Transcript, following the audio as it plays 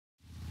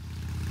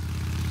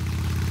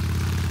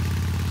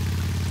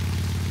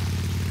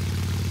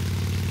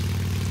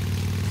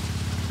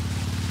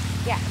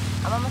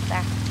almost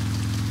there.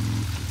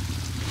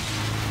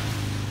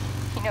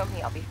 You know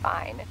me, I'll be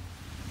fine.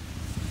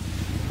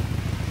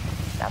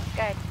 Sounds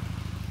good.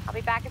 I'll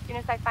be back as soon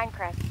as I find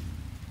Chris.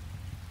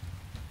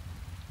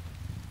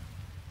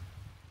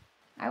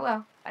 I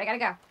will, but I gotta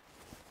go.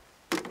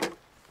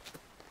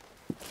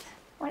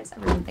 Why does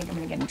everyone think I'm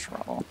gonna get in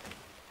trouble?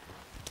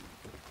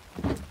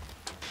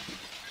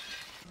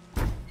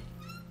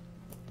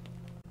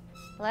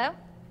 Hello?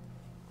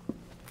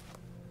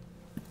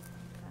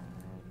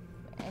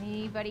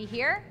 Anybody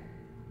here?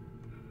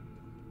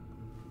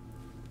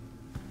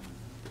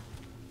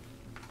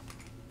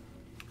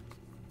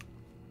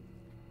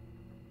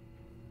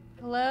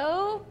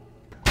 Hello?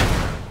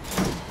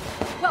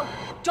 Whoa,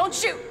 don't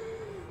shoot!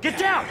 Get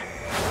down!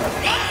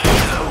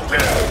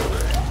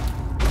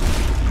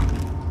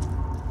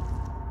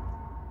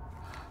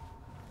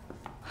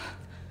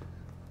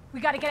 We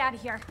gotta get out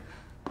of here.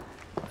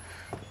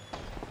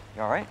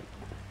 You alright?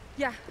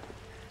 Yeah,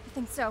 I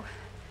think so.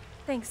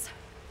 Thanks.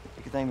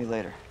 You can thank me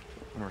later,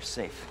 when we're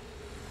safe.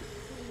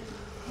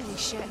 Holy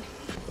shit.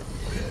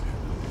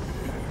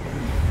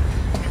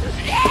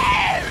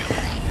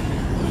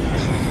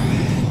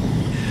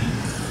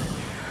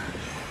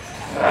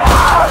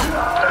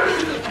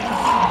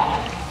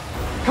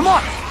 Come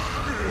on!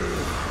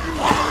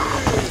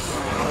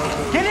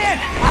 Get in!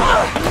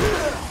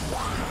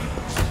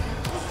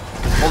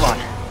 Hold on.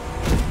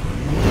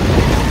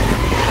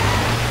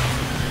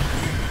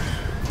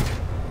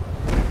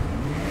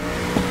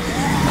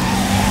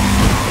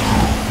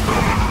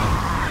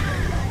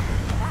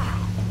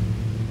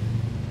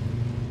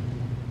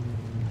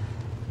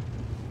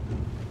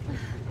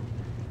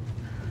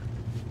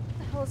 What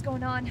the hell is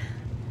going on?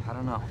 I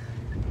don't know.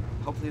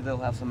 Hopefully they'll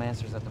have some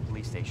answers at the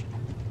police station.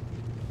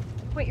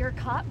 Wait, you're a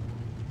cop?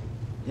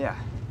 Yeah,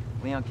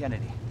 Leon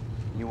Kennedy.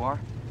 You are?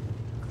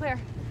 Claire.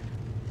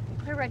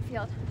 Claire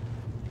Redfield.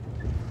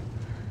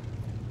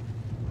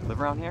 Live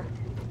around here?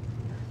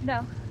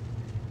 No.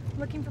 I'm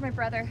looking for my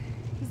brother.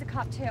 He's a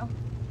cop too.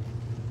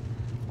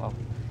 Well,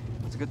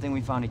 it's a good thing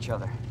we found each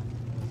other.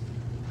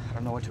 I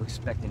don't know what to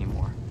expect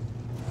anymore.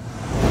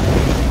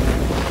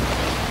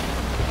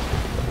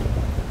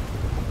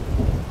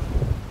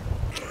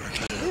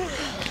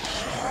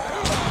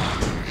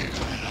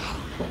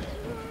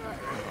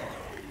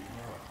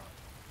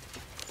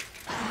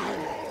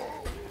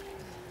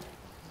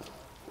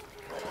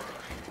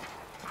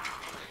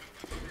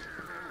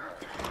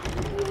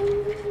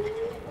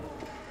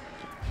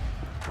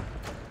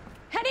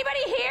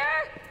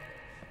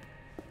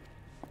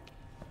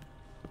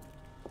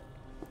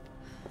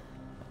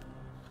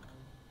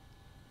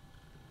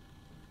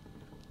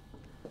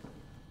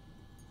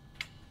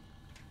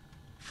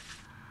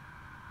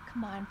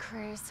 Come on,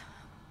 Chris.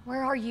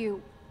 Where are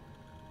you?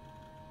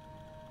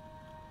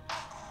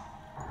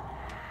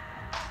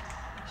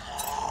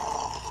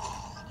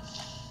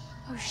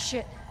 Oh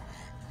shit.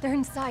 They're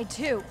inside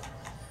too.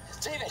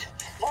 David,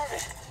 Marvin,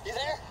 you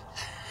there?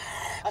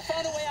 I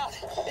found a way out.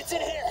 It's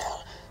in here.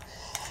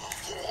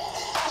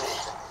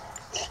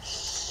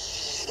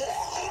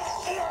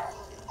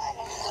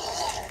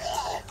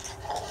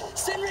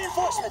 Send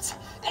reinforcements.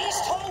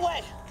 East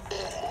hallway.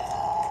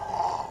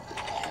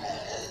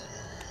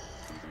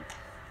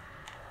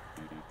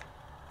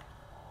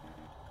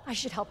 I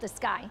should help this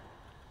guy.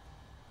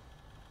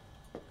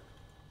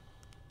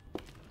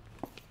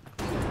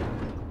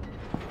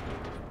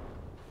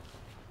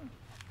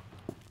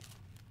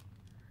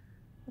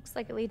 Looks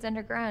like it leads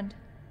underground.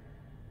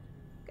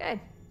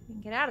 Good. We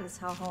can get out of this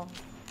hellhole.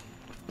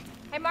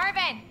 Hey,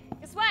 Marvin!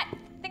 Guess what?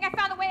 I think I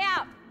found the way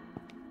out!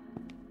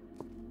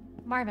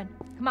 Marvin,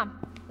 come on.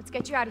 Let's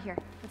get you out of here.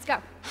 Let's go.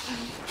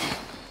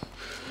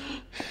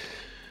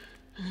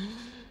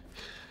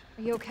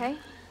 Are you okay?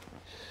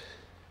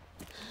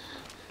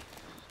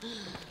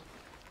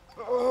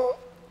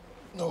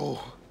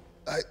 No.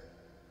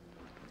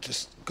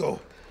 Just go.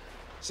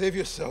 Save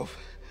yourself.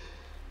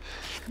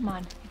 Come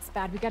on. It's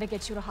bad. We gotta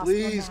get you to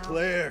hospital Please, now.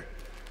 Claire.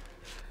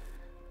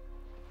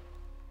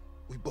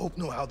 We both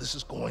know how this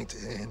is going to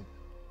end.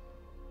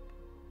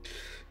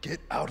 Get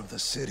out of the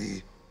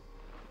city.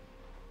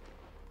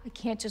 I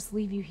can't just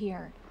leave you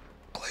here.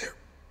 Claire,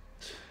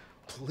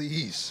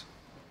 please,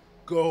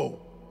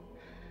 go.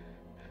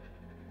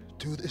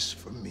 Do this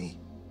for me.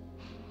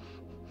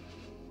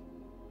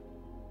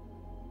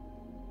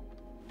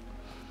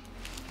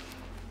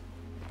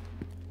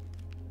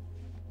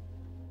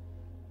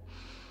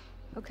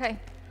 Okay.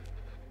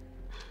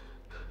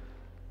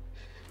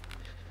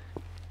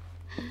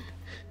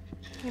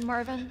 Hey,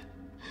 Marvin.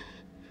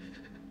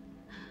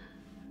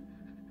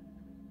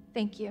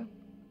 Thank you.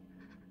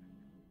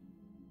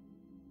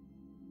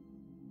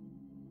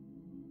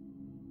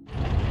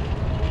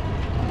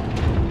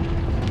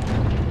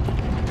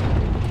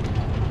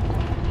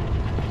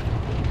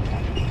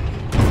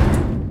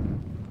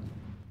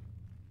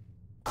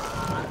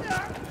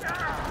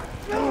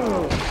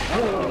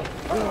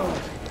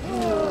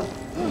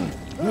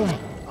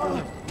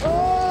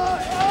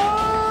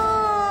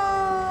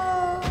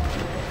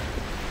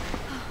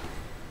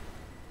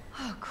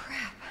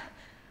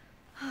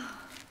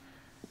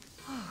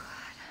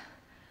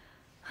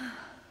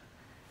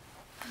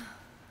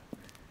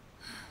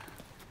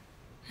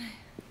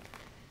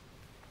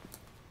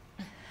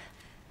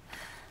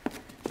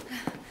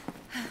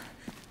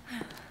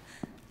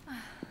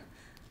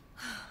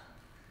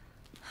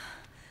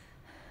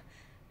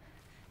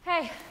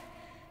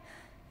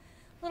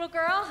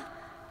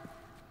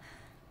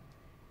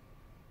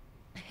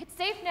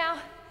 safe now.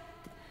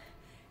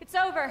 It's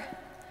over.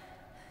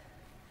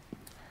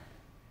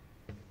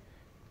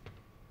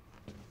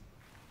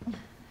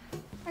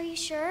 Are you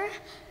sure?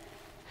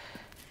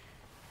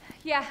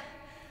 Yeah,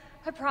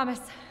 I promise.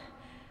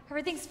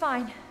 Everything's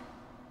fine.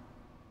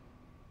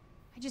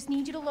 I just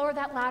need you to lower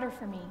that ladder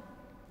for me.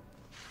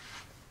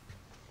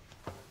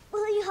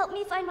 Will you help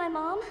me find my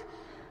mom?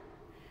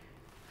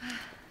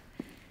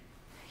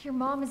 Your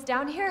mom is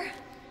down here?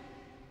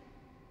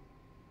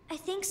 I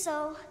think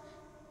so.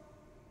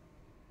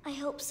 I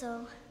hope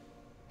so.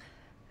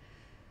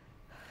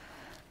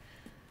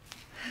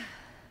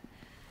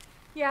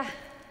 Yeah.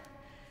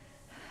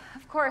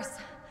 Of course.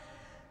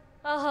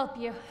 I'll help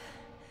you.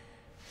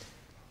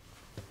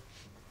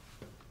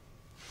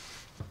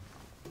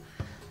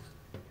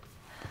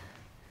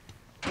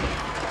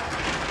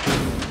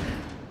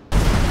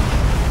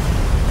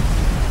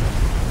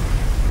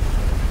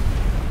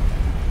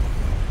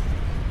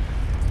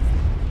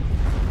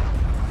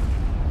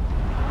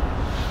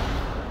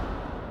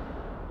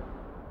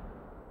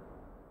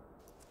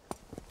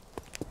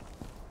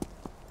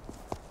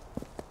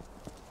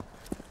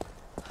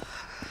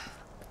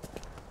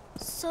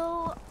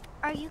 So,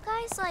 are you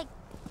guys like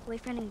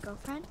boyfriend and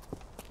girlfriend?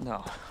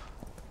 No.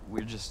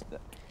 We're just...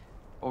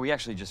 well, we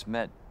actually just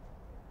met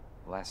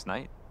last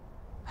night.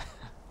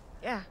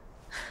 Yeah.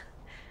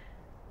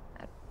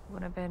 That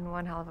would have been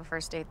one hell of a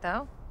first date,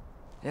 though.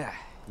 Yeah,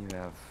 you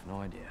have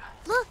no idea.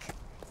 Look!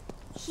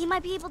 He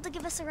might be able to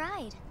give us a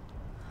ride.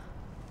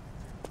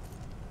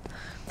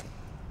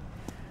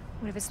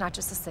 What if it's not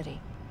just the city?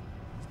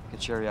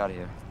 Get Sherry out of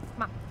here.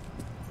 Come on.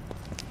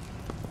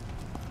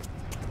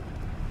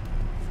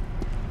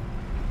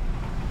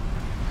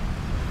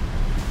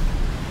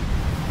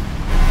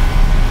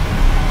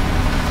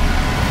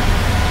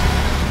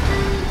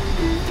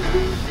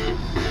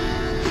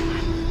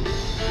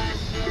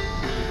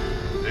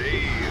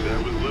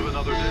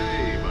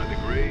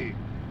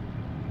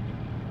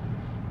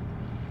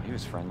 He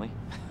was friendly.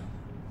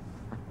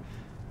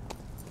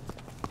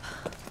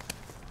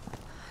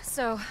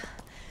 So,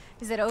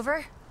 is it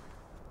over?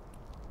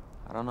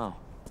 I don't know.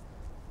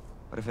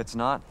 But if it's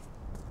not,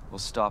 we'll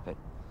stop it.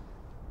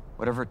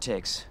 Whatever it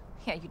takes.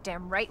 Yeah, you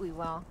damn right we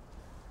will.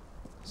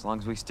 As long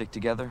as we stick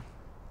together,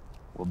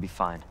 we'll be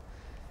fine.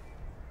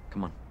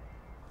 Come on.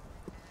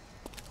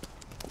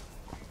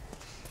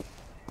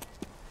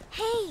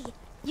 Hey,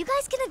 you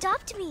guys can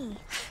adopt me.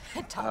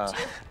 Adopt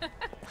you?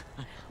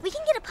 We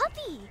can get a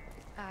puppy.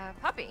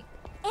 Puppy.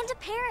 And a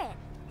parrot.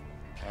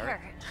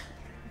 Parrot.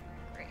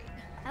 Great.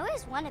 I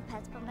always wanted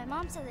pets, but my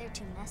mom said they're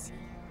too messy.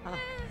 Huh.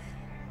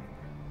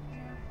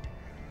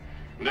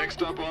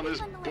 Next up on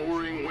this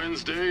boring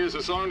Wednesday is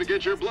a song to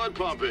get your blood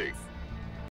pumping.